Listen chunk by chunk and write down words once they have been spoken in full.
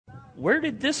Where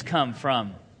did this come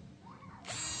from?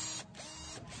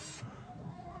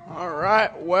 All right,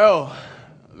 well,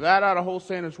 that ought to hold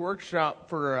Santa's workshop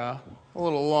for a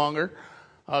little longer.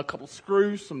 A couple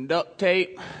screws, some duct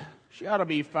tape. She ought to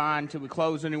be fine till we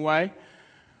close anyway.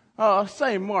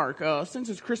 Say, Mark, since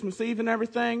it's Christmas Eve and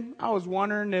everything, I was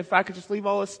wondering if I could just leave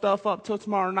all this stuff up till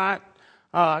tomorrow night.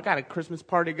 I got a Christmas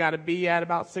party got to be at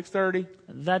about 6:30.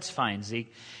 That's fine,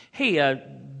 Zeke. Hey,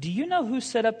 do you know who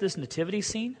set up this nativity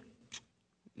scene?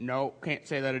 No, can't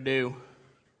say that I do.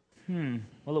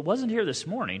 Well, it wasn't here this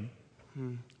morning.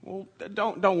 Well,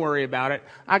 don't worry about it.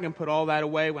 I can put all that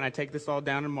away when I take this all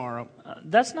down tomorrow.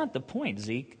 That's not the point,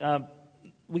 Zeke.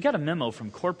 We got a memo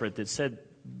from corporate that said,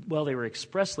 well, they were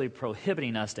expressly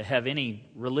prohibiting us to have any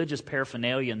religious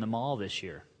paraphernalia in the mall this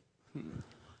year.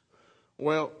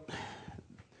 Well,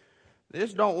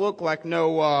 this don't look like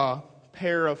no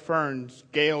pair of ferns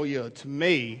galia to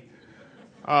me.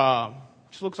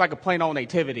 Just looks like a plain old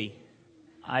nativity.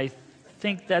 I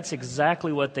think that's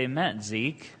exactly what they meant,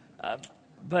 Zeke.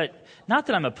 But not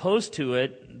that I'm opposed to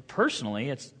it personally.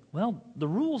 It's, well, the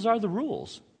rules are the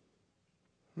rules.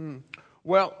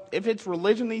 Well, if it's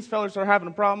religion these fellas are having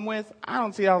a problem with, I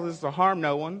don't see how this will harm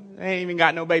no one. They ain't even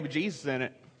got no baby Jesus in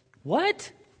it.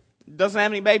 What? Doesn't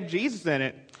have any baby Jesus in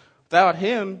it. Without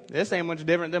him, this ain't much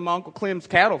different than my Uncle Clem's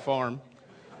cattle farm.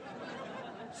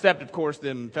 Except, of course,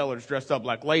 them fellers dressed up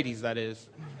like ladies, that is.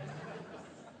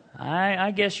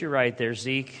 I guess you're right there,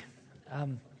 Zeke.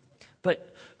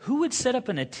 But who would set up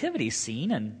a nativity scene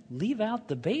and leave out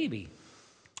the baby?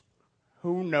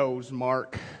 Who knows,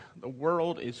 Mark? The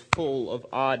world is full of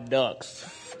odd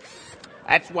ducks.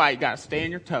 That's why you got to stay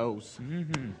on your toes.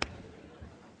 Mm-hmm.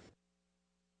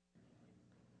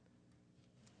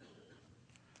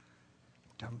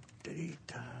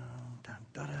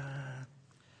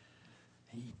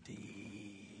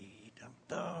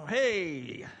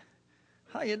 Hey,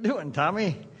 how you doing,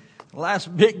 Tommy?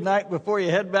 Last big night before you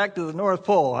head back to the North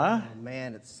Pole, huh? Oh,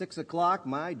 man, it's 6 o'clock.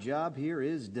 My job here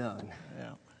is done.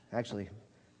 Yeah. Actually,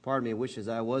 part of me wishes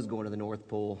I was going to the North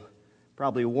Pole.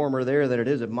 Probably warmer there than it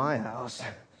is at my house.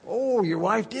 Oh, your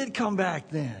wife did come back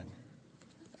then.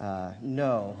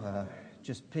 No,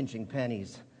 just pinching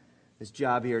pennies. This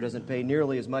job here doesn't pay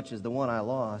nearly as much as the one I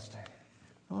lost.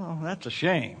 Oh, that's a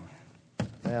shame.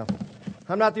 Well,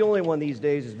 I'm not the only one these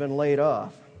days who's been laid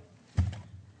off.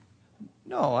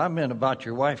 No, I meant about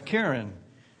your wife, Karen.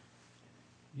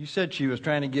 You said she was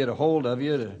trying to get a hold of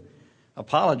you to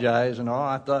apologize and all.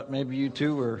 I thought maybe you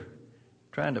two were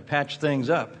trying to patch things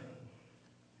up.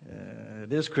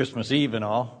 It is Christmas Eve and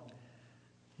all.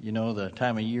 You know, the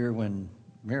time of year when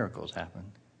miracles happen.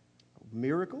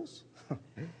 Miracles?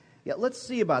 Yeah, let's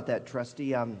see about that,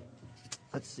 Trusty.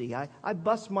 Let's see. I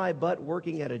bust my butt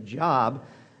working at a job,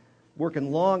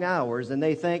 working long hours, and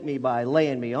they thank me by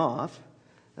laying me off.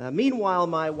 Meanwhile,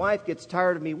 my wife gets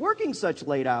tired of me working such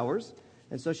late hours,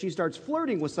 and so she starts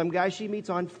flirting with some guy she meets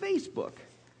on Facebook.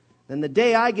 Then the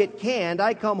day I get canned,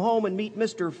 I come home and meet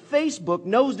Mr. Facebook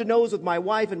nose to nose with my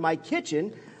wife in my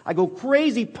kitchen. I go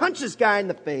crazy, punch this guy in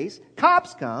the face.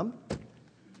 Cops come.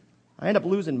 I end up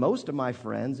losing most of my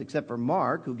friends, except for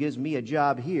Mark, who gives me a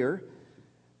job here,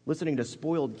 listening to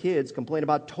spoiled kids complain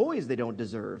about toys they don't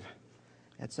deserve.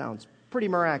 That sounds pretty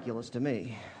miraculous to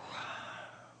me.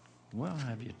 Well,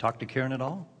 have you talked to Karen at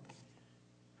all?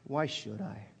 Why should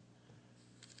I?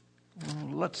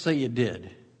 Well, let's say you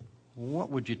did. What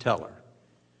would you tell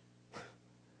her?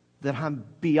 That I'm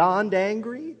beyond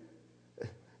angry?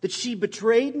 That she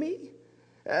betrayed me?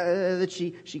 That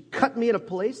she cut me in a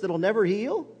place that'll never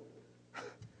heal?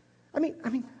 I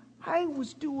mean, I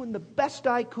was doing the best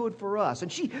I could for us,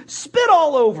 and she spit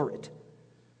all over it.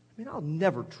 I mean, I'll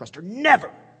never trust her.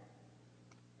 Never!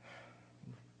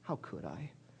 How could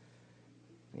I?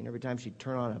 I mean, every time she'd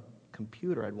turn on a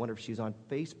computer, I'd wonder if she's on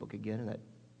Facebook again, and that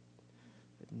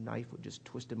knife would just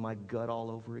twist in my gut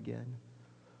all over again.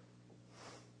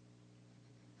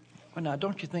 Well, now,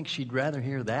 don't you think she'd rather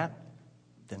hear that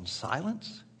than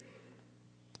silence?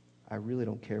 I really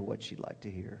don't care what she'd like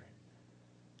to hear.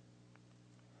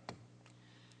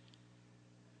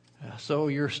 So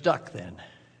you're stuck then,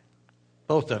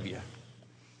 both of you.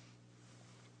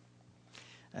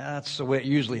 That's the way it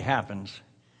usually happens.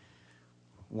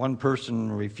 One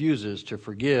person refuses to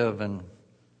forgive and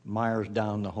mires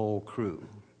down the whole crew.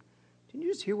 Didn't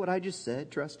you just hear what I just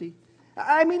said, Trusty?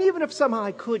 I mean, even if somehow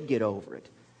I could get over it,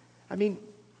 I mean,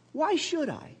 why should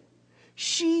I?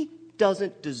 She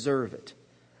doesn't deserve it.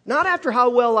 Not after how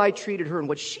well I treated her and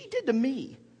what she did to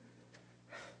me.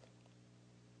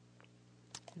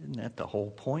 Isn't that the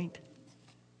whole point?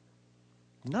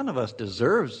 None of us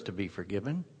deserves to be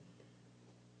forgiven.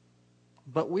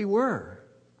 But we were.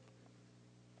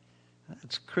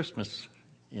 That's Christmas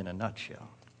in a nutshell.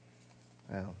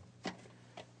 Well,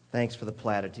 thanks for the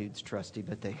platitudes, Trusty,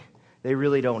 but they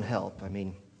really don't help. I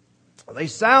mean, they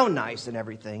sound nice and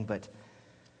everything, but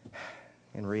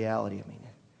in reality, I mean,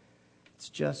 it's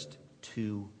just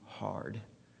too hard.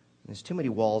 There's too many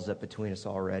walls up between us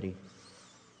already.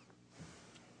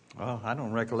 Well, I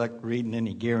don't recollect reading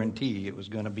any guarantee it was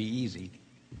going to be easy.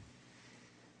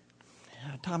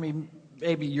 Tommy,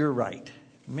 maybe you're right.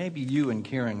 Maybe you and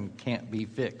Karen can't be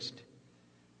fixed.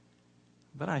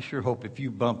 But I sure hope if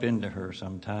you bump into her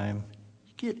sometime,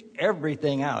 you get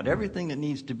everything out, everything that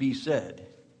needs to be said,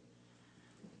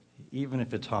 even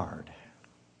if it's hard.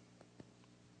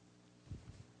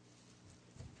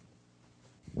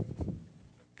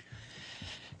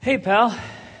 Hey, pal.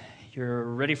 You're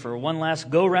ready for one last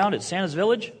go-round at Santa's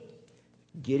Village?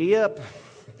 Giddy up.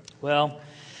 Well,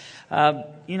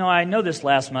 I know this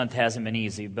last month hasn't been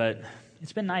easy, but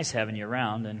it's been nice having you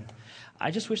around, and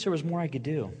I just wish there was more I could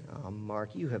do. Oh,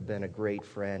 Mark, you have been a great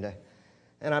friend,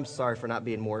 and I'm sorry for not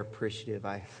being more appreciative.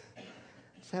 I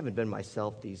just haven't been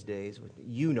myself these days.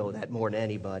 You know that more than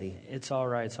anybody. It's all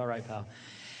right, pal.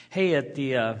 Hey, at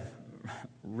the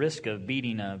risk of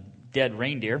beating a dead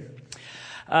reindeer,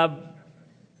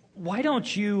 why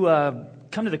don't you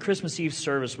come to the Christmas Eve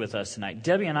service with us tonight?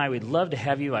 Debbie and I would love to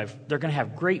have you. They're going to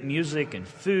have great music and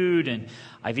food, and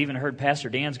I've even heard Pastor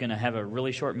Dan's going to have a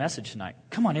really short message tonight.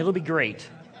 Come on, it'll be great.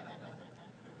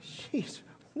 Jeez,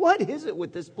 what is it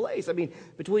with this place? I mean,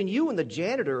 between you and the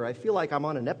janitor, I feel like I'm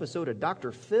on an episode of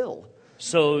Dr. Phil.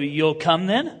 So you'll come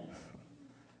then?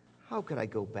 How could I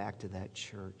go back to that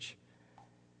church?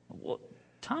 Well,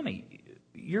 Tommy,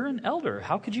 you're an elder.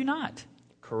 How could you not?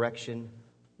 Correction,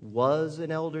 was an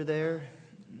elder there?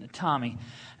 Tommy,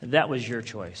 that was your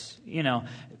choice.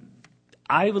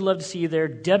 I would love to see you there.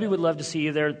 Debbie would love to see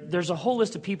you there. There's a whole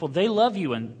list of people. They love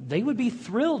you, and they would be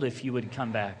thrilled if you would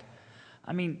come back.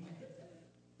 I mean,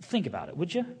 think about it,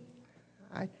 would you?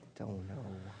 I don't know.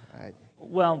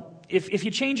 Well, if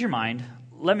you change your mind,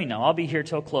 let me know. I'll be here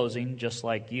till closing, just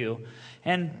like you.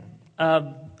 And,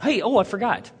 hey, I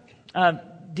forgot.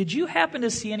 Did you happen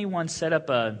to see anyone set up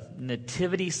a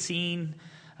nativity scene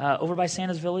over by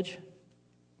Santa's Village?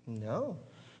 No.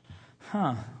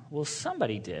 Huh. Well,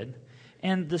 somebody did.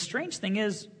 And the strange thing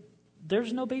is,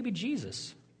 there's no baby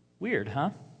Jesus. Weird, huh?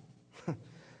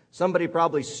 Somebody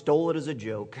probably stole it as a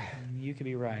joke. You could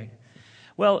be right.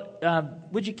 Well,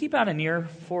 would you keep out an ear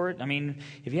for it? I mean,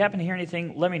 if you happen to hear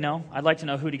anything, let me know. I'd like to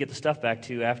know who to get the stuff back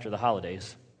to after the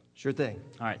holidays. Sure thing.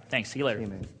 All right, thanks. See you later.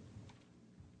 Amen.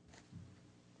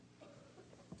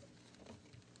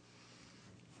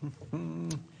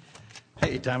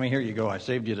 Hey, Tommy, here you go. I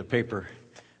saved you the paper.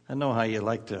 I know how you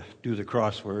like to do the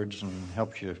crosswords and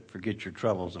helps you forget your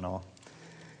troubles and all.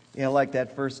 Yeah, like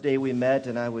that first day we met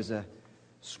and I was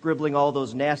scribbling all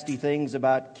those nasty things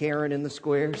about Karen in the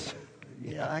squares.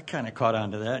 Yeah, I kind of caught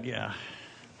on to that, yeah.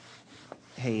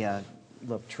 Hey,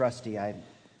 look, Trusty, I'm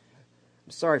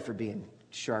sorry for being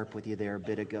sharp with you there a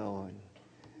bit ago.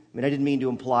 I didn't mean to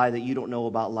imply that you don't know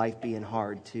about life being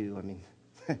hard, too.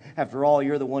 After all,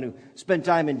 you're the one who spent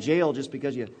time in jail just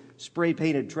because you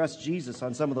spray-painted Trust Jesus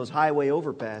on some of those highway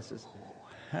overpasses.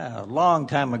 A long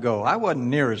time ago. I wasn't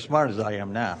near as smart as I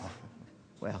am now.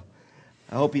 Well,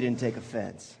 I hope you didn't take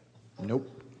offense. Nope.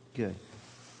 Good.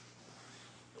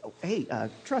 Oh, hey,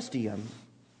 Trusty,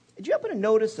 did you happen to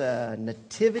notice a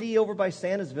nativity over by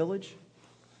Santa's Village?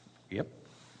 Yep.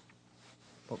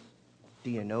 Well, do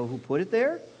you know who put it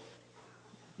there?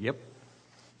 Yep.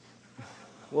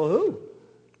 Well, who?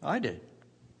 I did.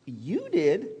 You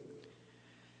did?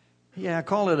 Yeah, I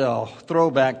call it a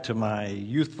throwback to my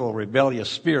youthful,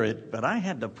 rebellious spirit, but I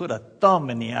had to put a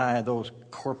thumb in the eye of those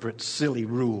corporate silly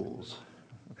rules.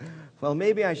 Well,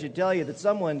 maybe I should tell you that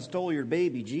someone stole your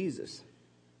baby Jesus.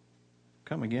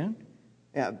 Come again?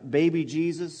 Yeah, baby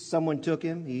Jesus, someone took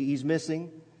him. He's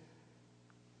missing.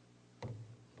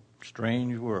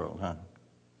 Strange world, huh?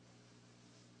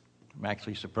 I'm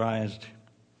actually surprised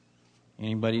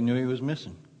anybody knew he was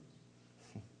missing.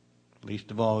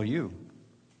 Least of all you.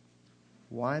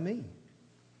 Why me?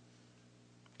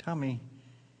 Tommy,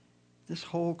 this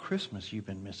whole Christmas you've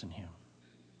been missing him.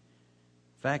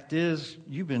 Fact is,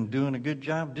 you've been doing a good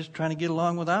job just trying to get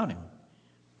along without him.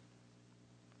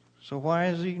 So why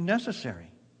is he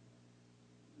necessary?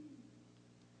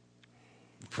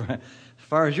 As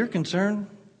far as you're concerned,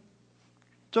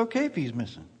 it's okay if he's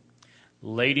missing.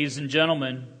 Ladies and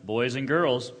gentlemen, boys and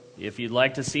girls, if you'd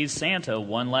like to see Santa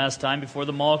one last time before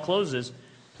the mall closes,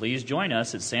 please join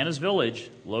us at Santa's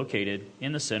Village, located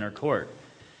in the center court.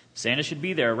 Santa should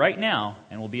be there right now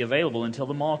and will be available until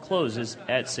the mall closes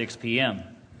at 6 p.m.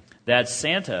 That's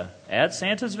Santa at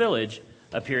Santa's Village,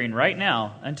 appearing right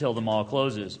now until the mall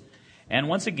closes. And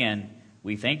once again,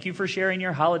 we thank you for sharing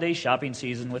your holiday shopping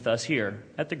season with us here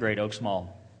at the Great Oaks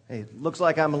Mall. Hey, looks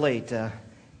like I'm late.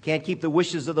 Can't keep the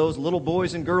wishes of those little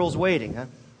boys and girls waiting, huh?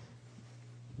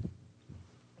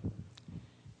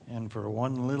 And for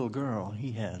one little girl,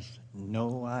 he has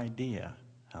no idea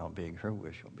how big her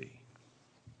wish will be.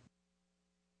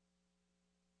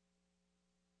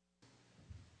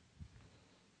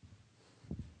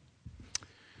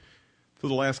 For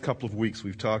the last couple of weeks,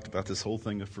 we've talked about this whole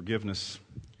thing of forgiveness,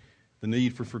 the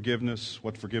need for forgiveness,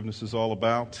 what forgiveness is all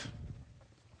about.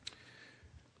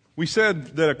 We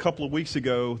said that a couple of weeks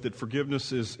ago that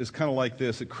forgiveness is kind of like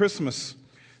this. At Christmas,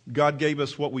 God gave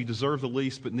us what we deserve the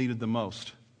least but needed the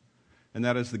most, and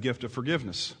that is the gift of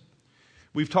forgiveness.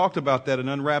 We've talked about that and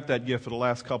unwrapped that gift for the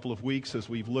last couple of weeks as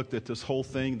we've looked at this whole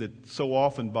thing that so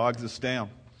often bogs us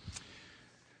down.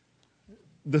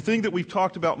 The thing that we've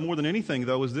talked about more than anything,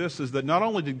 though, is this, is that not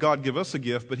only did God give us a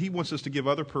gift, but He wants us to give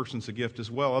other persons a gift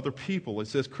as well, other people. It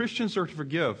says Christians are to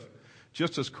forgive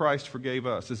just as Christ forgave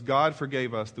us, as God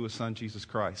forgave us through His Son, Jesus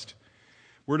Christ.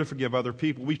 We're to forgive other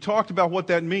people. We've talked about what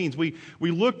that means. We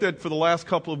looked at, for the last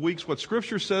couple of weeks, what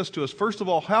Scripture says to us. First of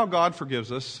all, how God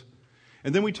forgives us.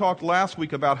 And then we talked last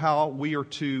week about how we are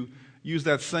to use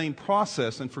that same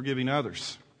process in forgiving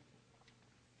others.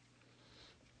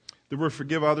 That we're to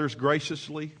forgive others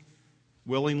graciously,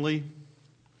 willingly,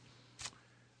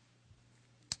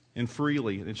 and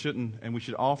freely. And we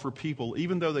should offer people,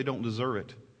 even though they don't deserve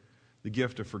it, the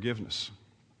gift of forgiveness.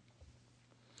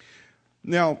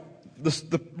 Now,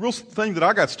 the real thing that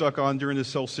I got stuck on during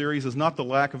this whole series is not the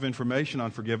lack of information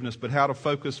on forgiveness, but how to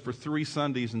focus for 3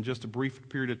 Sundays in just a brief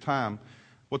period of time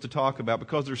what to talk about,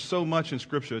 because there's so much in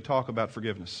Scripture to talk about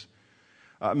forgiveness.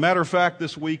 Matter of fact,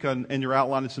 this week in your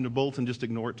outline, it's in the bulletin. Just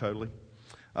ignore it totally,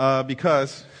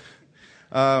 because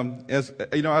as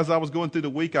I was going through the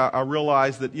week, I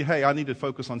realized that hey, I need to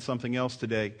focus on something else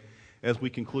today as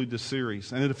we conclude this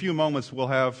series. And in a few moments, we'll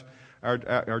have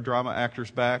our drama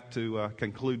actors back to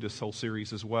conclude this whole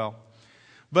series as well.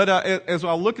 But as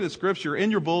I look at the Scripture, in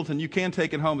your bulletin, you can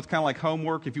take it home. It's kind of like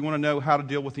homework. If you want to know how to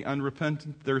deal with the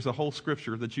unrepentant, there's a whole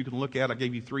Scripture that you can look at. I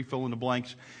gave you 3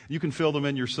 fill-in-the-blanks. You can fill them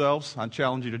in yourselves. I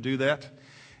challenge you to do that.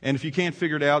 And if you can't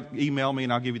figure it out, email me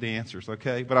and I'll give you the answers,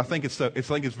 okay? But I think it's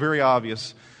very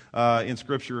obvious in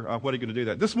Scripture what are you going to do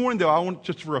that. This morning, though, I want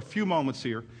just for a few moments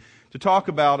here to talk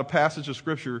about a passage of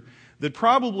Scripture that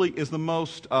probably is the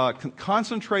most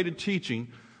concentrated teaching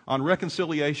on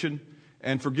reconciliation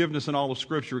and forgiveness in all of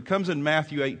Scripture. It comes in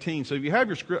Matthew 18. So if you have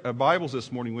your Bibles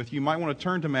this morning with you, you might want to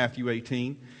turn to Matthew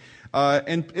 18.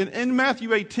 And in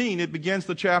Matthew 18, it begins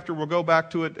the chapter. We'll go back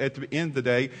to it at the end of the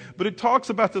day. But it talks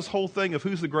about this whole thing of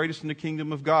who's the greatest in the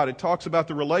kingdom of God. It talks about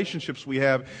the relationships we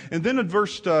have. And then in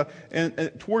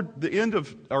toward the end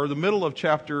of, or the middle of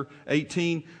chapter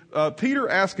 18, Peter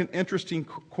asks an interesting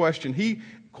question. He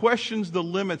questions the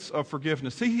limits of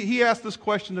forgiveness. He asked this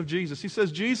question of Jesus. He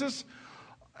says, Jesus,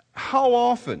 how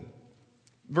often?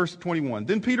 Verse 21.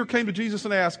 Then Peter came to Jesus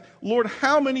and asked, Lord,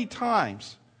 how many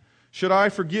times should I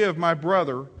forgive my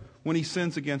brother when he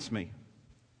sins against me?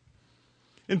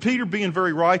 And Peter, being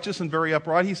very righteous and very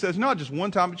upright, he says, not just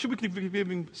one time, but should we forgive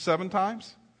him 7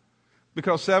 times?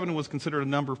 Because 7 was considered a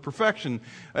number of perfection.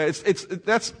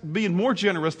 That's being more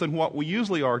generous than what we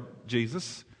usually are,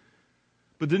 Jesus.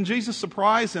 But then Jesus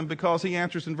surprised him because he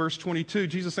answers in verse 22.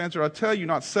 Jesus answered, I tell you,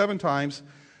 not 7 times,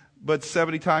 but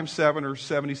 70 times 7 or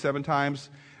 77 times.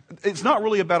 It's not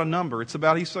really about a number. It's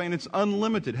about, he's saying it's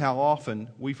unlimited how often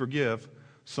we forgive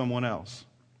someone else.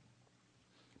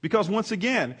 Because once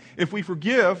again, if we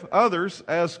forgive others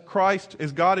as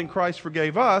God in Christ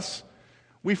forgave us,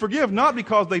 we forgive not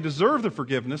because they deserve the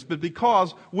forgiveness, but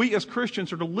because we as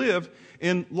Christians are to live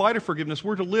in light of forgiveness.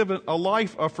 We're to live a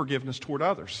life of forgiveness toward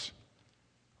others.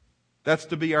 That's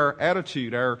to be our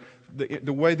attitude,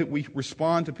 the way that we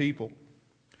respond to people.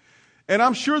 And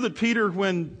I'm sure that Peter,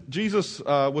 when Jesus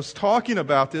was talking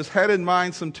about this, had in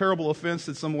mind some terrible offense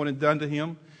that someone had done to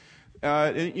him.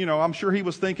 I'm sure he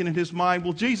was thinking in his mind,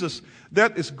 well, Jesus,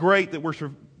 that is great that we're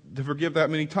to forgive that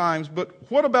many times,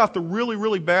 but what about the really,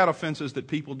 really bad offenses that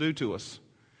people do to us?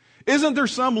 Isn't there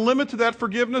some limit to that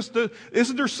forgiveness?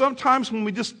 Isn't there some times when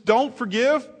we just don't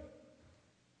forgive?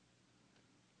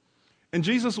 And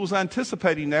Jesus was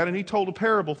anticipating that, and he told a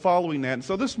parable following that. And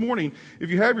so this morning, if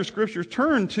you have your scriptures,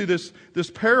 turn to this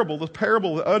parable, the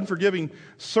parable of the unforgiving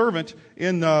servant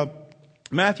in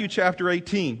Matthew chapter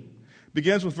 18.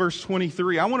 Begins with verse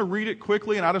 23. I want to read it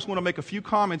quickly, and I just want to make a few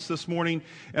comments this morning,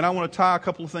 and I want to tie a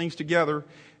couple of things together,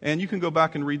 and you can go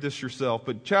back and read this yourself.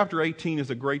 But chapter 18 is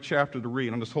a great chapter to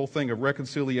read on this whole thing of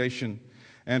reconciliation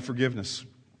and forgiveness.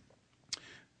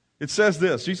 It says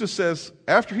this. Jesus says,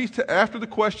 after the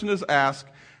question is asked,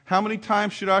 how many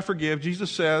times should I forgive? Jesus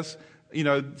says,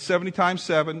 70 times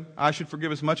 7, I should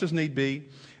forgive as much as need be.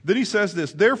 Then he says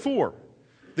this, therefore,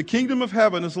 the kingdom of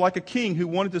heaven is like a king who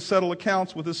wanted to settle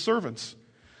accounts with his servants.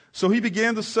 So he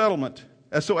began the settlement.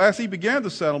 So as he began the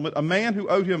settlement, a man who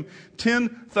owed him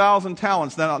 10,000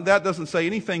 talents. Now, that doesn't say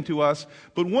anything to us,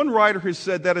 but one writer has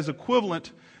said that is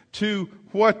equivalent to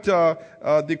what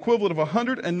the equivalent of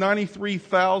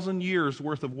 193,000 years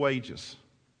worth of wages.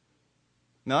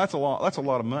 Now, that's a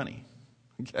lot of money.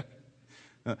 Okay?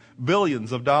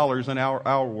 Billions of dollars in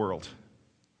our world.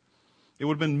 It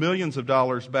would have been millions of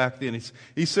dollars back then.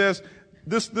 He says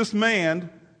this man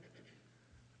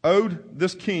owed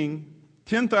this king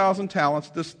 10,000 talents,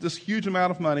 this huge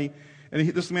amount of money, and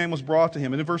this man was brought to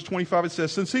him. And in verse 25 it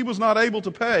says, since he was not able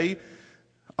to pay,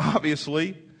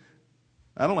 obviously,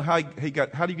 I don't know how do you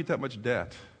get that much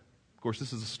debt? Of course,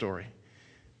 this is a story.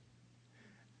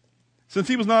 Since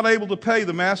he was not able to pay,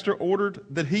 the master ordered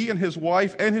that he and his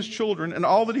wife and his children and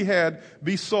all that he had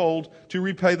be sold to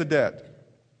repay the debt.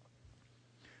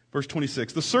 Verse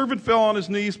 26, the servant fell on his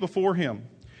knees before him.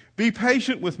 Be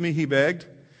patient with me, he begged,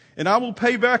 and I will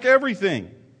pay back everything.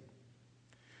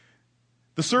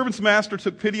 The servant's master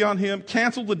took pity on him,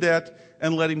 canceled the debt,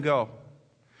 and let him go.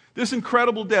 This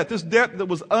incredible debt, this debt that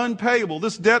was unpayable,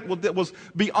 this debt that was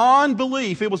beyond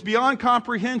belief, it was beyond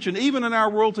comprehension, even in our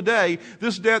world today,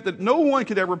 this debt that no one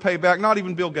could ever pay back, not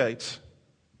even Bill Gates.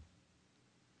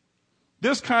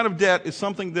 This kind of debt is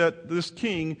something that this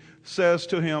king says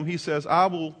to him. He says, I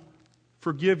will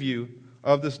forgive you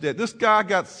of this debt. This guy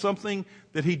got something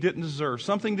that he didn't deserve,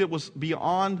 something that was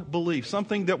beyond belief,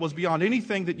 something that was beyond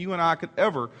anything that you and I could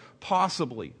ever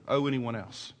possibly owe anyone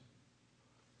else.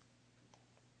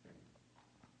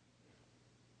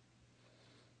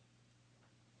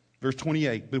 Verse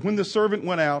 28, but when the servant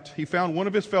went out, he found one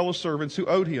of his fellow servants who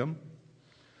owed him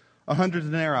 100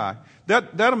 denarii.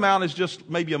 That amount is just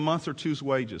maybe a month or two's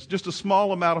wages. Just a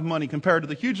small amount of money compared to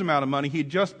the huge amount of money he had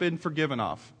just been forgiven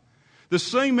of. The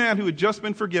same man who had just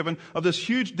been forgiven of this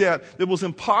huge debt that was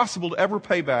impossible to ever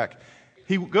pay back,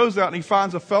 he goes out and he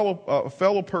finds a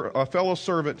fellow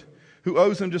servant who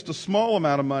owes him just a small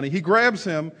amount of money. He grabs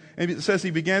him and it says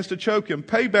he begins to choke him.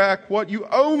 Pay back what you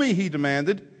owe me, he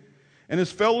demanded. And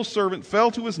his fellow servant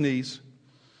fell to his knees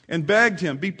and begged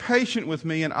him, be patient with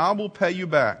me and I will pay you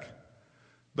back.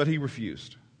 But he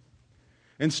refused.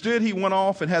 Instead, he went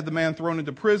off and had the man thrown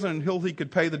into prison until he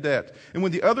could pay the debt. And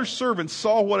when the other servants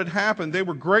saw what had happened, they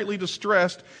were greatly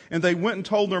distressed, and they went and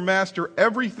told their master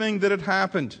everything that had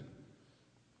happened.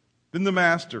 Then the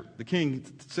master, the king,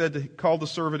 called the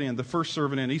servant in, the first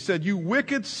servant in. He said, you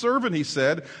wicked servant, he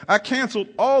said, I canceled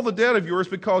all the debt of yours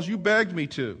because you begged me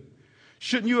to.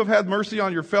 Shouldn't you have had mercy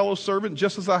on your fellow servant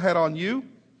just as I had on you?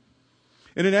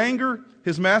 And in anger,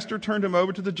 his master turned him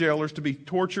over to the jailers to be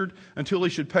tortured until he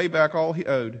should pay back all he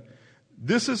owed.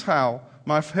 This is how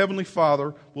my heavenly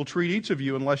Father will treat each of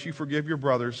you unless you forgive your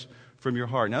brothers from your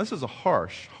heart. Now, this is a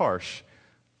harsh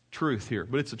truth here,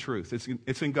 but it's a truth.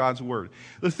 It's in God's Word.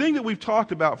 The thing that we've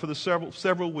talked about for the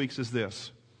several weeks is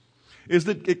this, is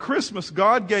that at Christmas,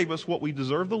 God gave us what we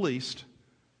deserve the least,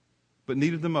 but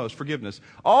needed the most, forgiveness.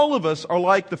 All of us are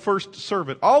like the first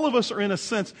servant. All of us are in a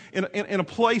sense, in a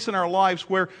place in our lives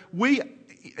where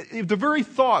the very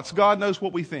thoughts, God knows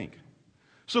what we think.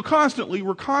 So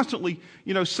we're constantly,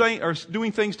 saying or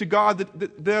doing things to God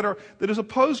that is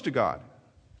opposed to God.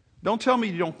 Don't tell me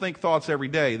you don't think thoughts every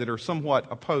day that are somewhat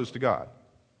opposed to God.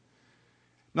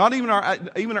 Not even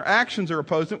our actions are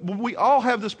opposed. We all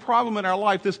have this problem in our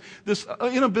life, this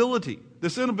inability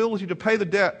to pay the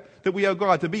debt that we owe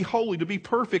God, to be holy, to be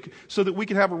perfect, so that we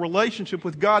can have a relationship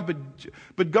with God.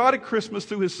 But God at Christmas,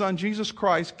 through His Son Jesus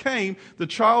Christ, came. The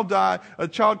child died. A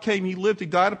child came. He lived. He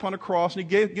died upon a cross, and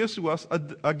He gives to us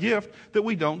a gift that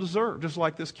we don't deserve, just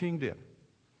like this king did.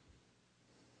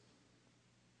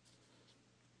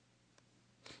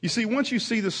 You see, once you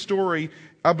see this story,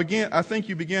 I think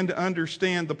you begin to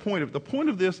understand the point of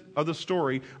the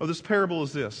story of this parable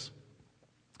is this.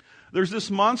 There's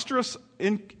this monstrous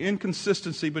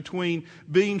inconsistency between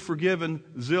being forgiven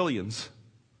zillions.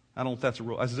 I don't know if that's a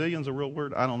zillion's a real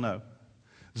word? I don't know.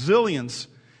 Zillions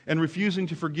and refusing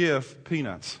to forgive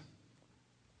peanuts.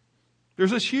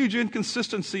 There's this huge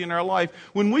inconsistency in our life.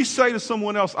 When we say to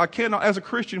someone else, as a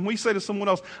Christian, we say to someone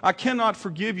else, I cannot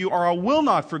forgive you or I will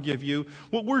not forgive you,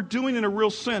 what we're doing in a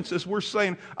real sense is we're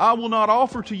saying, I will not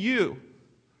offer to you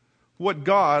what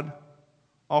God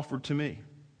offered to me.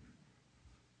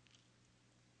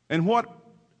 And what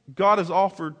God has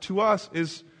offered to us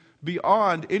is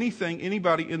beyond anything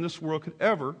anybody in this world could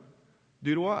ever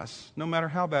do to us, no matter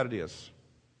how bad it is.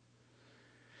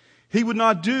 He would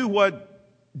not do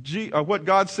what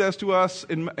God says to us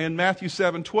in Matthew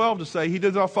 7:12 to say. He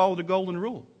did not follow the golden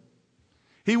rule.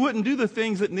 He wouldn't do the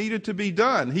things that needed to be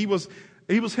done. He was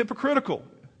hypocritical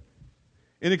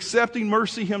in accepting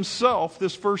mercy himself,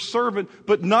 this first servant,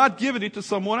 but not giving it to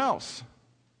someone else.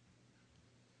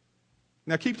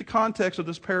 Now keep the context of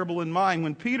this parable in mind.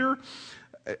 When Peter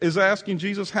is asking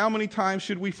Jesus, how many times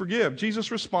should we forgive? Jesus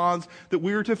responds that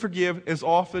we are to forgive as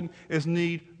often as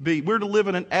need be. We're to live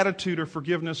in an attitude of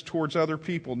forgiveness towards other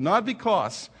people, not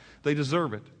because they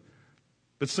deserve it,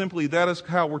 but simply that is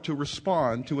how we're to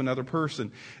respond to another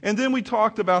person. And then we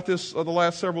talked about this the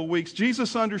last several weeks.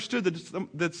 Jesus understood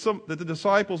that the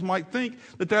disciples might think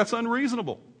that that's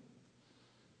unreasonable.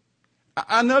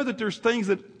 I know that there's things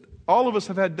that all of us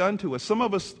have had done to us, some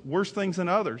of us worse things than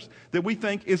others, that we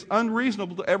think is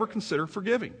unreasonable to ever consider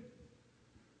forgiving.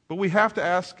 But we have to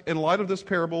ask, in light of this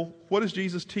parable, what is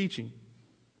Jesus teaching?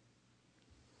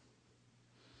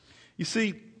 You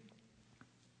see,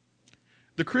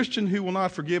 the Christian who will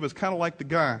not forgive is kind of like the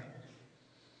guy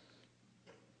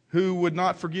who would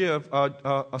not forgive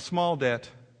a small debt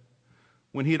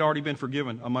when he had already been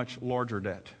forgiven a much larger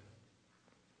debt.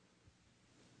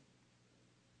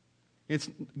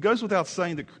 It goes without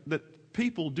saying that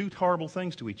people do horrible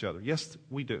things to each other. Yes,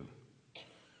 we do.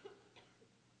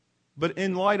 But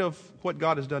in light of what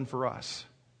God has done for us,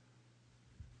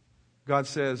 God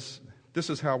says, this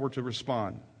is how we're to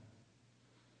respond.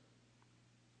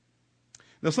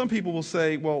 Now, some people will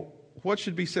say, well, what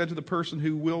should be said to the person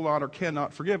who will not or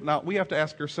cannot forgive? Now, we have to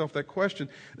ask ourselves that question.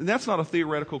 And that's not a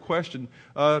theoretical question.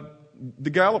 The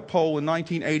Gallup poll in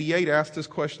 1988 asked this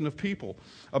question of people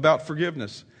about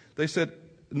forgiveness. They said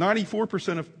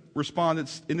 94% of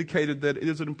respondents indicated that it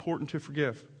is important to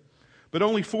forgive. But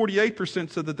only 48%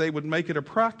 said that they would make it a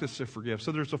practice to forgive.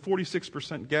 So there's a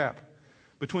 46% gap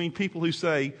between people who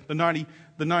say, the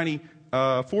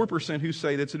 94% who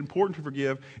say that it's important to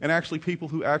forgive, and actually people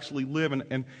who actually live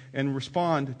and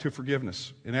respond to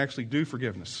forgiveness and actually do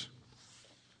forgiveness.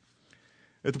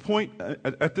 At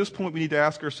this point, we need to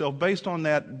ask ourselves, based on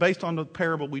the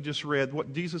parable we just read,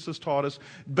 what Jesus has taught us,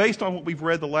 based on what we've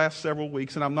read the last several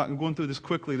weeks, and I'm not going through this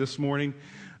quickly this morning,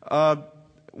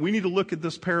 we need to look at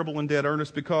this parable in dead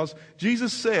earnest, because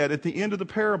Jesus said at the end of the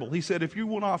parable, he said, if you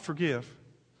will not forgive,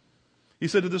 he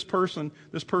said to this person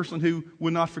who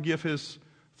would not forgive his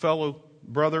fellow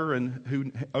brother and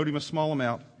who owed him a small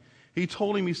amount, he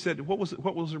told him, he said, what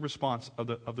was the response of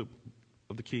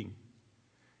the king?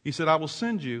 He said, I will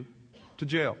send you to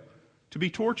jail to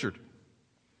be tortured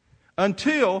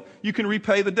until you can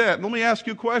repay the debt. Let me ask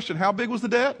you a question. How big was the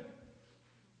debt?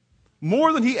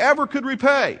 More than he ever could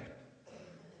repay.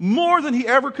 More than he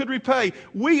ever could repay.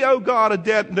 We owe God a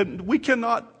debt that we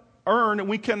cannot earn and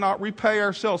we cannot repay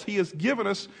ourselves. He has given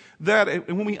us that,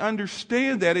 and when we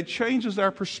understand that, it changes our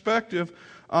perspective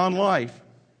on life.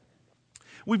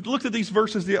 We've looked at these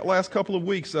verses the last couple of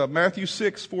weeks. Matthew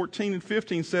 6:14 and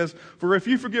 15 says, for if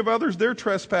you forgive others their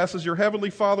trespasses, your heavenly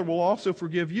Father will also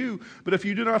forgive you. But if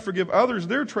you do not forgive others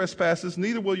their trespasses,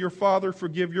 neither will your Father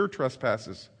forgive your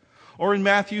trespasses. Or in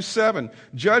Matthew 7,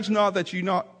 judge not that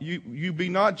you be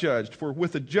not judged. For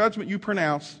with the judgment you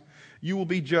pronounce, you will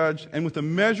be judged. And with the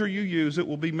measure you use, it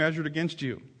will be measured against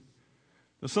you.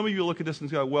 Now some of you look at this and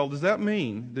go, well, does that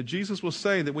mean that Jesus will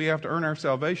say that we have to earn our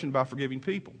salvation by forgiving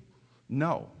people?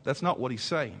 No, that's not what he's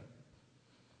saying.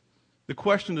 The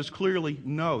question is clearly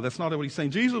no, that's not what he's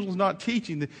saying. Jesus was not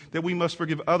teaching that we must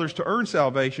forgive others to earn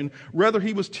salvation. Rather,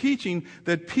 he was teaching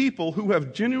that people who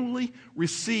have genuinely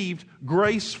received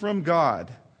grace from God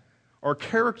are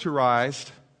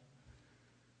characterized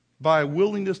by a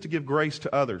willingness to give grace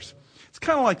to others. It's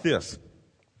kind of like this.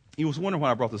 You was wondering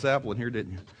why I brought this apple in here,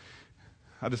 didn't you?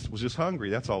 I was just hungry,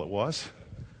 that's all it was.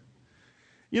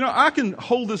 You know, I can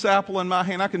hold this apple in my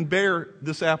hand. I can bear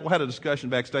this apple. I had a discussion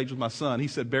backstage with my son. He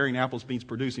said bearing apples means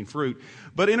producing fruit.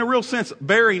 But in a real sense,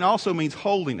 bearing also means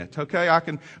holding it, okay? I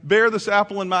can bear this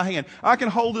apple in my hand. I can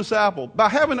hold this apple. By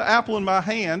having an apple in my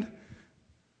hand,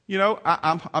 you know,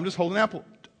 I'm just holding an apple.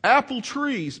 Apple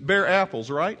trees bear apples,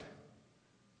 right?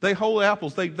 They hold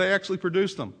apples. They actually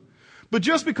produce them. But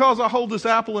just because I hold this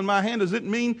apple in my hand, does it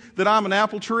mean that I'm an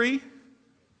apple tree?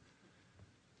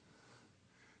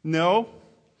 No.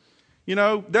 You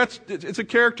know, it's a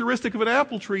characteristic of an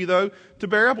apple tree, though, to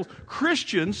bear apples.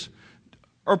 Christians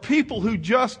are people who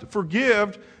just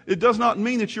forgive. It does not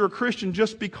mean that you're a Christian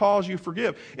just because you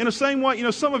forgive. In the same way, you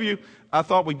know, some of you, I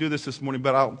thought we'd do this morning,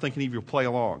 but I don't think any of you will play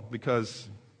along because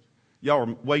y'all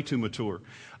are way too mature.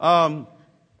 Some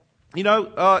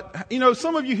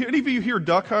of you, any of you here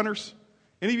duck hunters?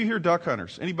 Any of you here duck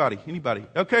hunters? Anybody?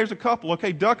 Okay, there's a couple.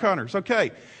 Okay, duck hunters.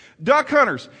 Okay. Duck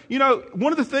hunters. You know,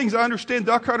 one of the things I understand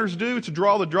duck hunters do to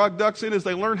draw the drug ducks in is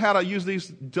they learn how to use these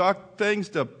duck things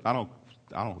to, I don't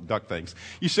know, duck things.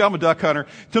 You see, I'm a duck hunter.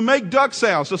 To make duck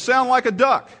sounds, to sound like a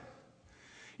duck.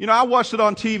 You know, I watched it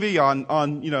on TV, on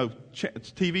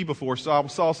TV before, so I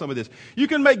saw some of this. You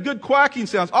can make good quacking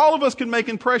sounds. All of us can make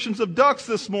impressions of ducks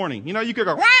this morning. You know, you could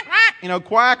go, quack, quack,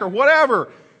 quack or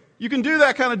whatever. You can do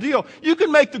that kind of deal. You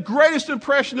can make the greatest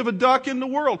impression of a duck in the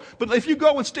world. But if you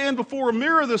go and stand before a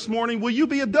mirror this morning, will you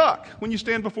be a duck when you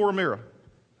stand before a mirror?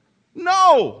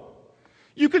 No.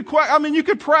 You could you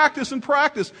could practice and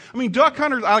practice. I mean, duck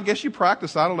hunters, I guess you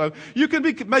practice, I don't know. You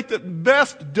could make the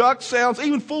best duck sounds,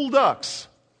 even full ducks.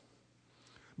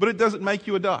 But it doesn't make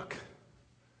you a duck.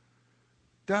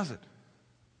 Does it?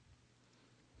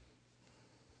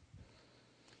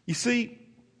 You see,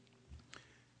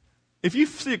 if you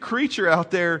see a creature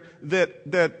out there that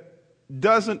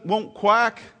won't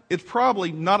quack, it's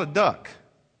probably not a duck.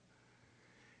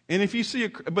 And if you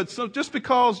see just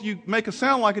because you make a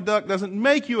sound like a duck doesn't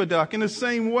make you a duck. In the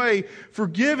same way,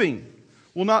 forgiving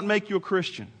will not make you a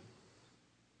Christian.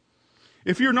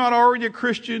 If you're not already a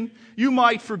Christian, you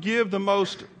might forgive the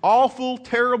most awful,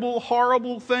 terrible,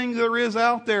 horrible thing there is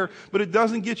out there, but it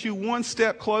doesn't get you one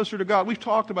step closer to God. We've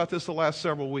talked about this the last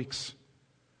several weeks.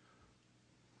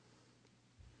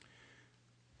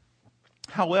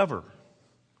 However,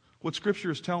 what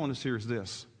Scripture is telling us here is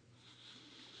this.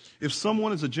 If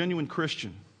someone is a genuine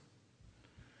Christian,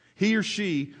 he or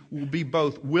she will be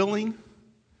both willing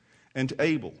and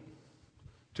able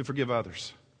to forgive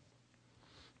others.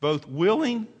 Both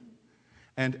willing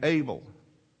and able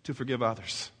to forgive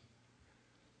others.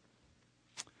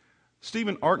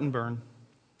 Stephen Arterburn,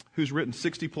 who's written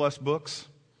 60-plus books,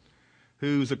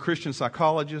 who's a Christian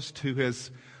psychologist, who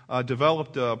has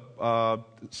developed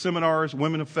seminars,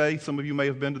 Women of Faith. Some of you may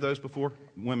have been to those before.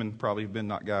 Women probably have been,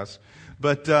 not guys.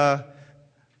 But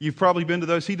you've probably been to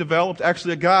those.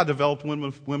 A guy developed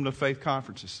Women of Faith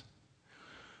conferences.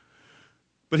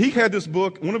 But he had this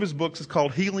book, one of his books is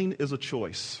called Healing is a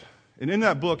Choice. And in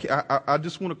that book, I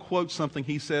just want to quote something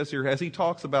he says here as he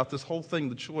talks about this whole thing,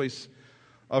 the choice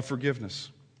of forgiveness.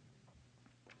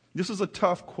 This is a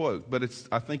tough quote, but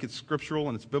I think it's scriptural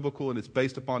and it's biblical and it's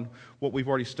based upon what we've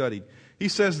already studied. He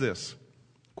says this,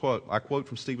 I quote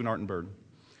from Stephen Arterburn,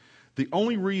 "The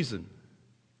only reason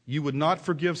you would not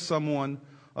forgive someone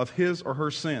of his or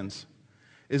her sins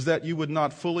is that you would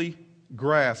not fully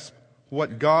grasp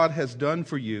what God has done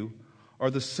for you or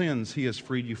the sins He has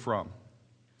freed you from.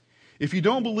 If you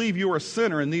don't believe you are a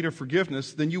sinner in need of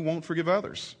forgiveness, then you won't forgive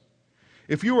others.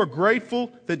 If you are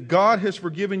grateful that God has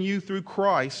forgiven you through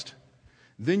Christ,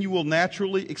 then you will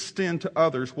naturally extend to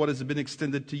others what has been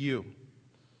extended to you.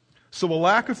 So a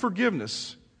lack of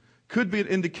forgiveness could be an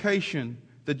indication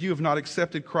that you have not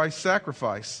accepted Christ's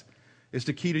sacrifice as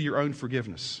the key to your own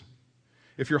forgiveness.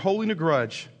 If you're holding a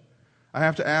grudge, I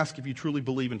have to ask if you truly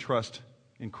believe and trust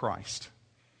in Christ."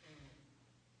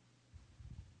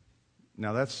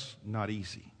 Now that's not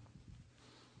easy.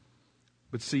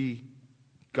 But see,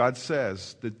 God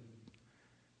says that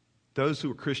those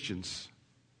who are Christians,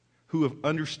 who have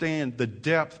understand the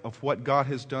depth of what God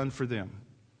has done for them,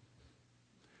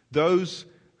 those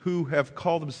who have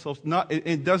called themselves,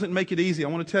 it doesn't make it easy. I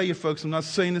want to tell you folks, I'm not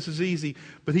saying this is easy,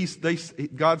 but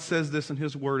God says this in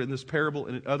His Word, in this parable,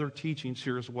 and in other teachings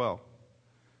here as well.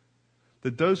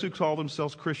 That those who call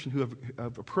themselves Christian, who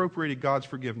have appropriated God's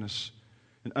forgiveness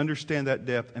and understand that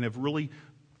depth and have really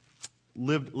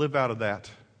live out of that,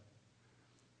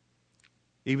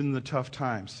 even in the tough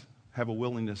times, have a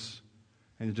willingness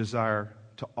and a desire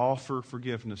to offer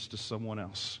forgiveness to someone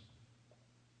else.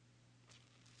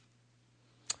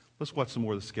 Let's watch some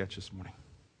more of the sketch this morning.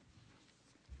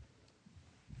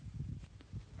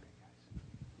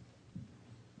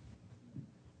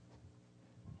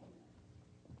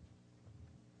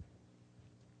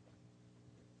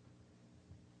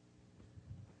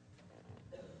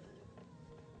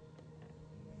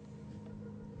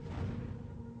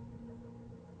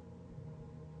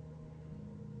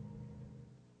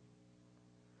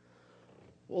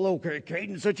 Well, okay,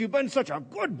 Caden, since you've been such a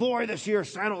good boy this year,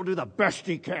 Santa will do the best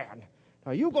he can.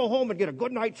 Now, you go home and get a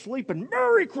good night's sleep, and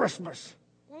Merry Christmas.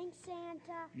 Thanks,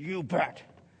 Santa. You bet.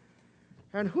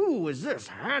 And who is this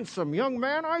handsome young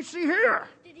man I see here?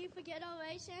 Did you forget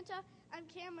already, Santa? I'm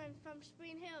Cameron from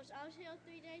Spring Hills. I was here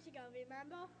 3 days ago,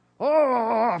 remember?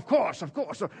 Oh, of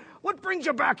course. What brings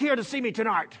you back here to see me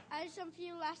tonight? I had some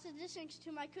few last additions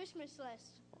to my Christmas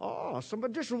list. Oh, some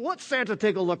addition. Let's Santa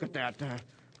take a look at that.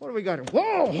 What do we got here?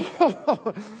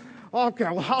 Whoa! Okay,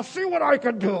 well, I'll see what I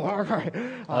can do. All right.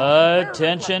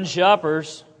 Attention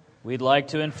shoppers. We'd like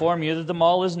to inform you that the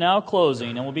mall is now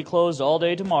closing and will be closed all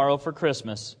day tomorrow for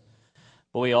Christmas.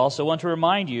 But we also want to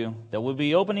remind you that we'll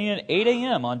be opening at 8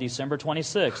 a.m. on December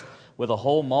 26th with a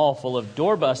whole mall full of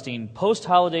door-busting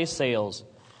post-holiday sales.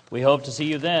 We hope to see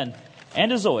you then.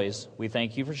 And as always, we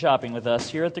thank you for shopping with us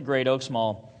here at the Great Oaks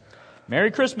Mall.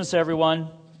 Merry Christmas, everyone.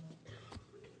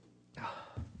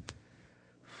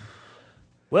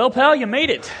 Well, pal, you made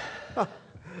it.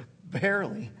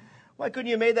 Barely. Why couldn't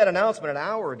you have made that announcement an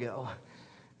hour ago?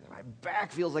 My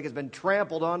back feels like it's been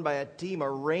trampled on by a team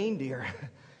of reindeer.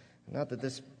 Not that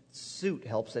this suit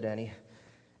helps it any.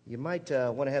 You might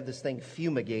want to have this thing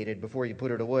fumigated before you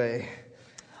put it away.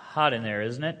 Hot in there,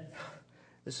 isn't it?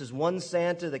 This is one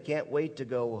Santa that can't wait to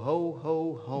go ho,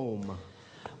 ho, home.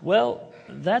 Well,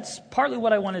 that's partly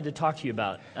what I wanted to talk to you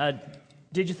about.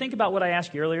 Did you think about what I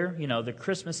asked you earlier? You know, the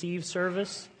Christmas Eve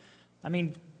service? I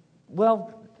mean,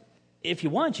 well, if you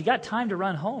want, you got time to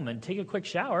run home and take a quick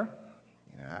shower.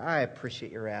 I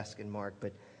appreciate your asking, Mark,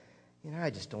 but, I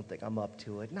just don't think I'm up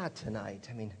to it. Not tonight.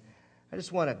 I mean, I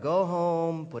just want to go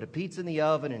home, put a pizza in the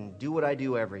oven, and do what I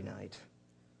do every night.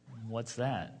 What's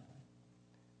that?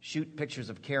 Shoot pictures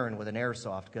of Karen with an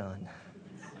airsoft gun.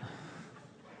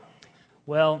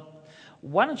 Well,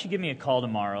 why don't you give me a call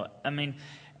tomorrow? I mean,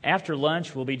 after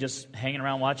lunch, we'll be just hanging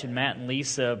around watching Matt and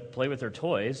Lisa play with their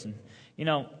toys. And,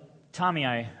 Tommy,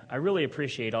 I really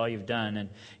appreciate all you've done. And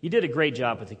you did a great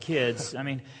job with the kids. I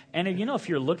mean, and, if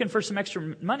you're looking for some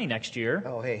extra money next year.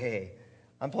 Oh, hey.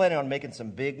 I'm planning on making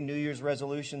some big New Year's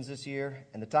resolutions this year.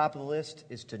 And the top of the list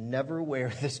is to never wear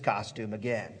this costume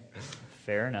again.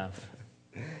 Fair enough.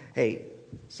 Hey,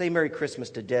 say Merry Christmas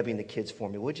to Debbie and the kids for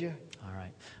me, would you? All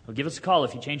right. Well, give us a call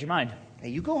if you change your mind. Hey,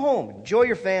 you go home. Enjoy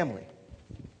your family.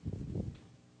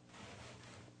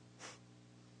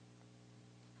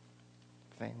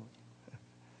 Family.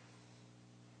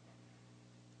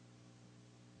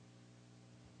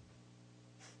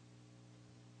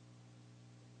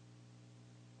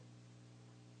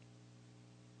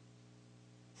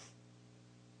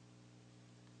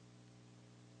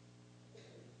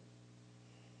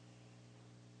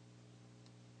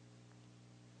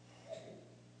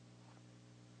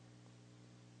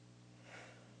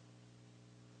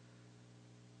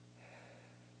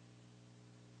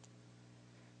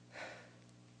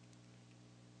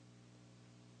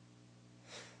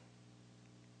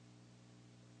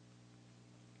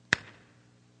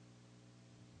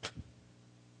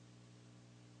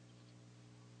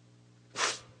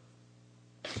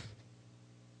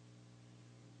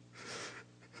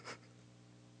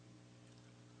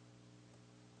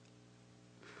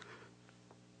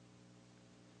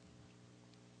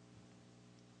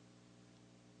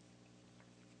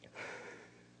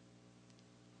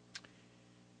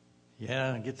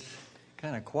 Yeah, it gets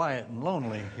kind of quiet and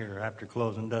lonely here after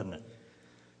closing, doesn't it?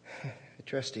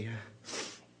 Trusty,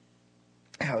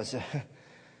 I was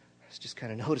just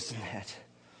kind of noticing that.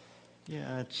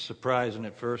 Yeah, it's surprising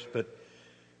at first, but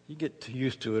you get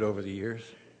used to it over the years.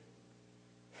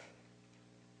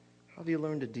 How do you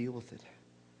learn to deal with it?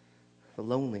 The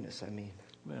loneliness, I mean.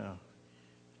 Well,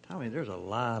 Tommy, there's a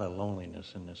lot of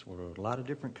loneliness in this world, a lot of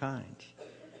different kinds.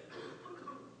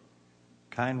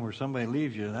 Kind where somebody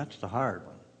leaves you, that's the hard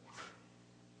one.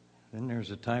 Then there's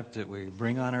the type that we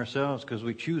bring on ourselves because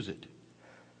we choose it.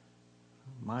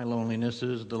 My loneliness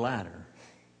is the latter.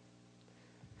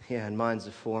 Yeah, and mine's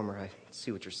the former. I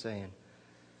see what you're saying.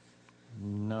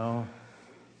 No.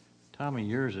 Tommy,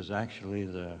 yours is actually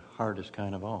the hardest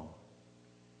kind of all.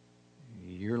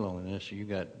 Your loneliness, you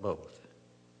got both.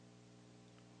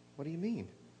 What do you mean?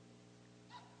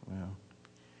 Well,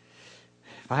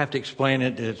 if I have to explain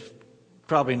it, it's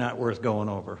probably not worth going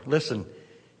over. Listen,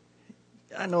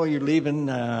 I know you're leaving.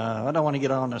 I don't want to get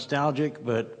all nostalgic,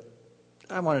 but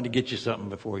I wanted to get you something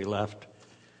before you left,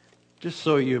 just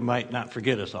so you might not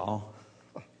forget us all.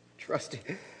 Oh, Trusty,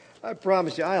 I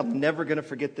promise you, I am never going to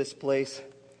forget this place.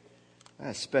 I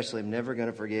especially am never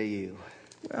going to forget you.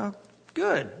 Well,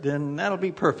 good. Then that'll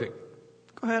be perfect.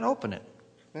 Go ahead, open it.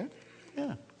 Huh?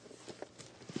 Yeah.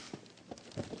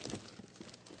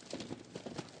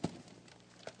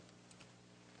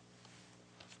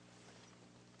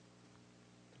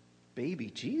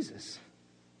 Baby Jesus.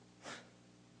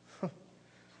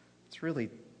 It's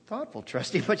really thoughtful,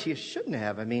 Trusty, but you shouldn't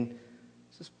have. I mean,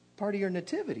 this is part of your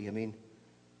nativity. I mean,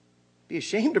 be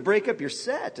ashamed to break up your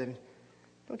set. And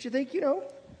don't you think,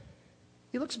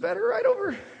 he looks better right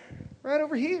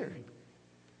over here.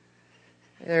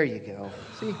 There you go.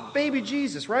 See, baby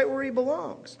Jesus, right where he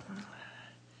belongs.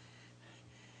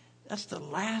 That's the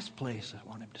last place I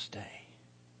want him to stay.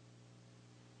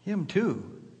 Him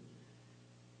too.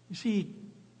 You see,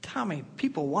 Tommy,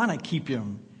 people want to keep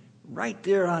him right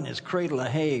there on his cradle of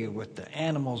hay with the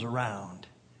animals around.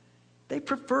 They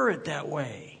prefer it that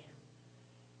way.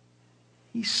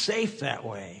 He's safe that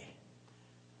way.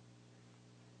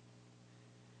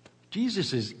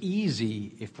 Jesus is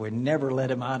easy if we never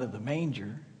let him out of the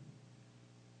manger.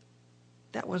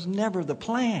 That was never the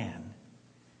plan.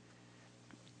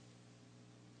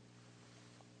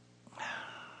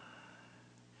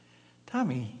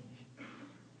 Tommy,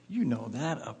 you know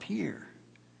that up here.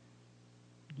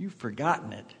 You've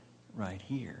forgotten it right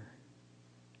here.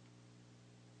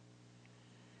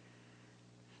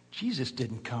 Jesus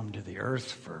didn't come to the earth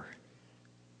for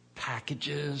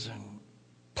packages and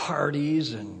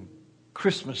parties and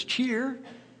Christmas cheer.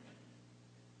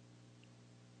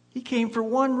 He came for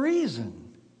one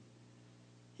reason.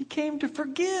 He came to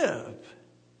forgive.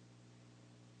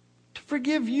 To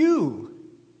forgive you.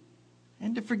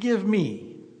 And to forgive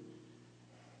me.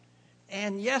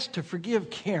 And yes, to forgive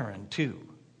Karen too.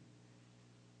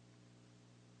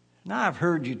 Now I've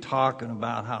heard you talking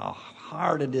about how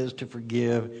hard it is to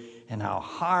forgive and how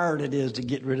hard it is to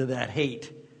get rid of that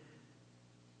hate.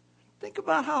 Think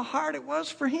about how hard it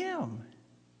was for him.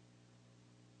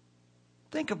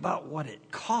 Think about what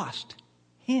it cost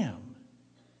him.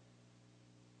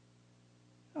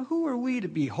 Now, who are we to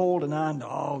be holding on to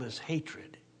all this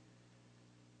hatred?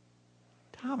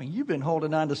 Tommy, you've been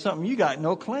holding on to something you got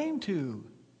no claim to.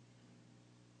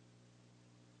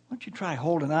 Why don't you try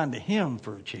holding on to him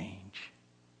for a change?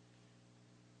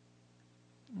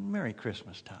 Merry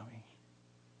Christmas, Tommy.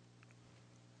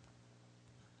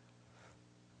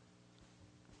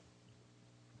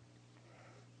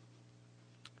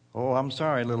 Oh, I'm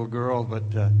sorry, little girl,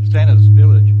 but Santa's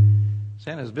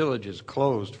village is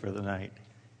closed for the night.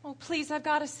 Oh, please, I've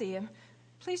got to see him.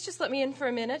 Please just let me in for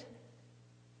a minute.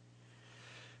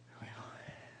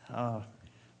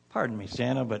 Pardon me,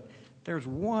 Santa, but there's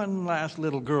one last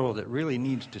little girl that really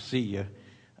needs to see you.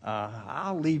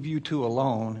 I'll leave you two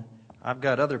alone. I've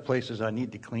got other places I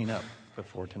need to clean up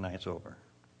before tonight's over.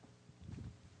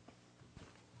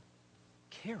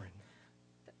 Karen,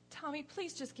 Tommy,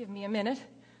 please just give me a minute.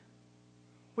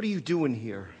 what are you doing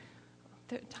here?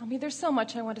 Tommy, there's so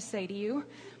much I want to say to you.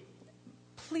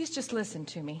 Please just listen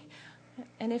to me.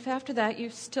 And if after that you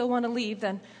still want to leave,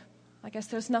 then I guess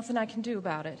there's nothing I can do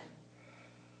about it.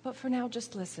 But for now,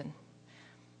 just listen.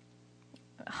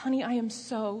 Honey, I am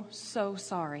so, so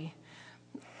sorry.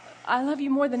 I love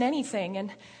you more than anything,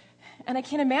 and I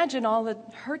can't imagine all the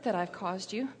hurt that I've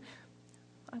caused you.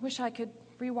 I wish I could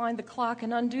rewind the clock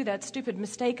and undo that stupid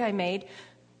mistake I made,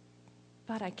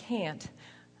 but I can't.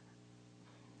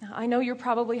 Now, I know you're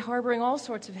probably harboring all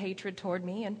sorts of hatred toward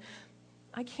me, and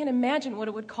I can't imagine what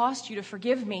it would cost you to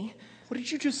forgive me. What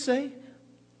did you just say?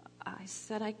 I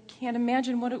said I can't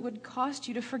imagine what it would cost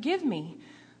you to forgive me.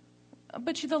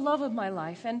 But you're the love of my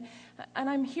life, and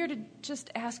I'm here to just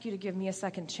ask you to give me a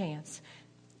second chance.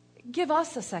 Give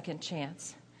us a second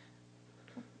chance.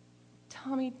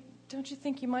 Tommy, don't you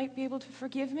think you might be able to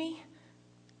forgive me?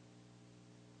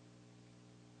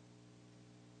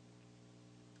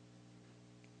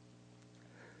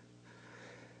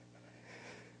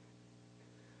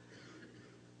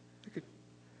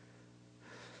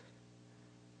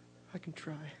 I can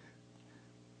try.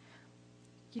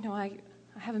 You know, I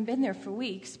haven't been there for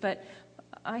weeks, but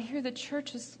I hear the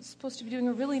church is supposed to be doing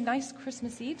a really nice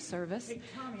Christmas Eve service. Hey,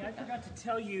 Tommy, I forgot to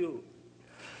tell you,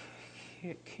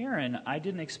 Karen, I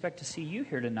didn't expect to see you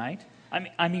here tonight.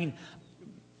 I'm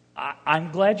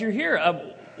glad you're here.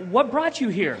 What brought you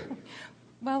here?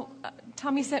 Well,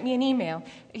 Tommy sent me an email.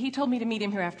 He told me to meet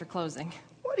him here after closing.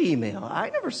 What email?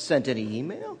 I never sent any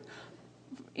email.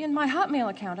 In my Hotmail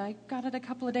account. I got it a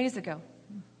couple of days ago.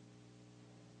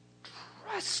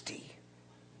 Trusty.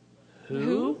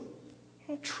 Who?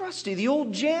 Well, Trusty, the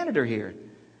old janitor here.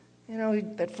 You know,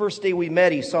 that first day we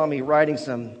met, he saw me writing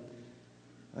some,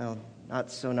 well,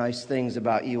 not so nice things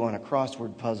about you on a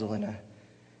crossword puzzle, and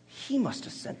he must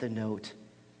have sent the note.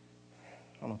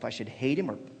 I don't know if I should hate him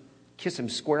or kiss him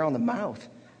square on the mouth.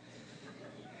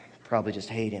 Probably just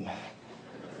hate him.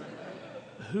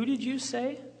 Who did you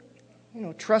say? You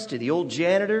know, Trusty, the old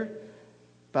janitor,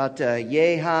 about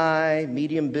yay high,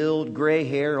 medium build, gray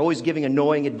hair, always giving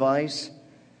annoying advice.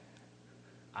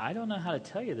 I don't know how to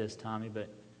tell you this, Tommy, but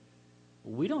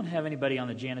we don't have anybody on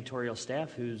the janitorial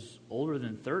staff who's older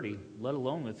than 30, let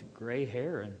alone with gray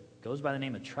hair and goes by the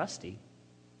name of Trusty.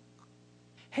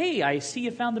 Hey, I see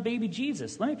you found the baby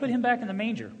Jesus. Let me put him back in the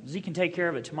manger. Zeke can take care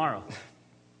of it tomorrow.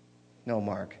 No,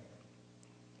 Mark.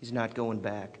 He's not going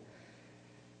back.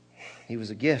 He was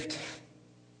a gift.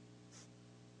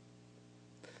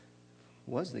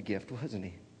 was the gift, wasn't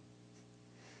he?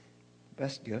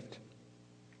 Best gift.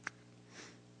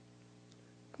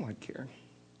 Come on, Karen.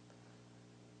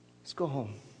 Let's go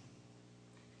home.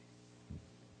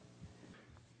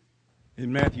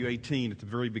 In Matthew 18, at the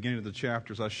very beginning of the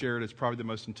chapters, I shared it's probably the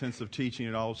most intensive teaching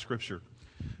in all of Scripture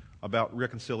about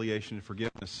reconciliation and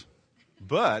forgiveness.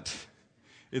 But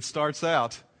it starts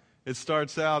out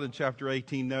in chapter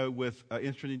 18, with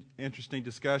an interesting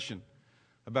discussion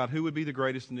about who would be the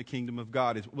greatest in the kingdom of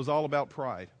God. It was all about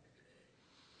pride.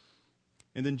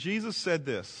 And then Jesus said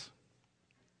this.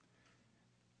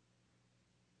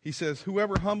 He says,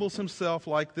 "Whoever humbles himself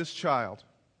like this child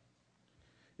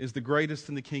is the greatest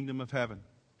in the kingdom of heaven."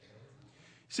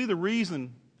 See, the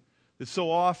reason that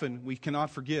so often we cannot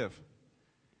forgive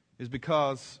is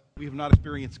because we have not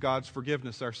experienced God's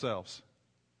forgiveness ourselves.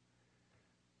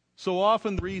 So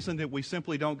often the reason that we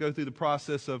simply don't go through the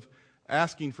process of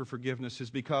asking for forgiveness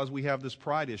is because we have this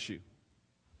pride issue.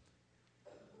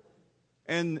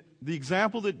 And the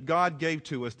example that God gave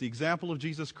to us, the example of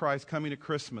Jesus Christ coming at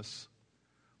Christmas,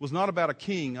 was not about a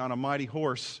king on a mighty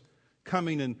horse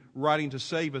coming and riding to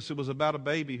save us. It was about a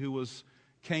baby who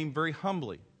came very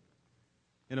humbly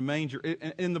in a manger.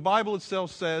 And the Bible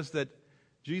itself says that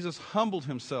Jesus humbled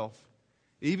himself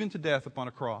even to death upon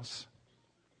a cross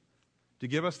to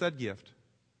give us that gift,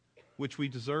 which we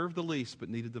deserved the least but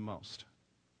needed the most.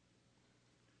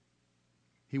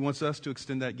 He wants us to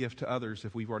extend that gift to others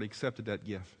if we've already accepted that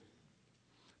gift.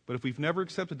 But if we've never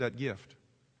accepted that gift,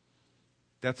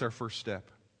 that's our first step.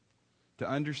 To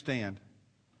understand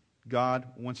God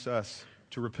wants us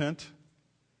to repent,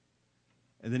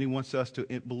 and then He wants us to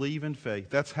believe in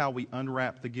faith. That's how we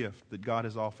unwrap the gift that God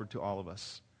has offered to all of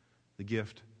us, the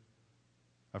gift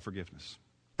of forgiveness.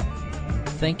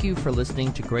 Thank you for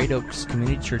listening to Great Oaks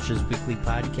Community Church's weekly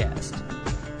podcast.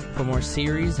 For more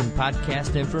series and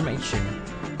podcast information,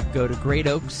 go to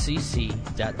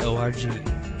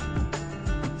greatoakscc.org.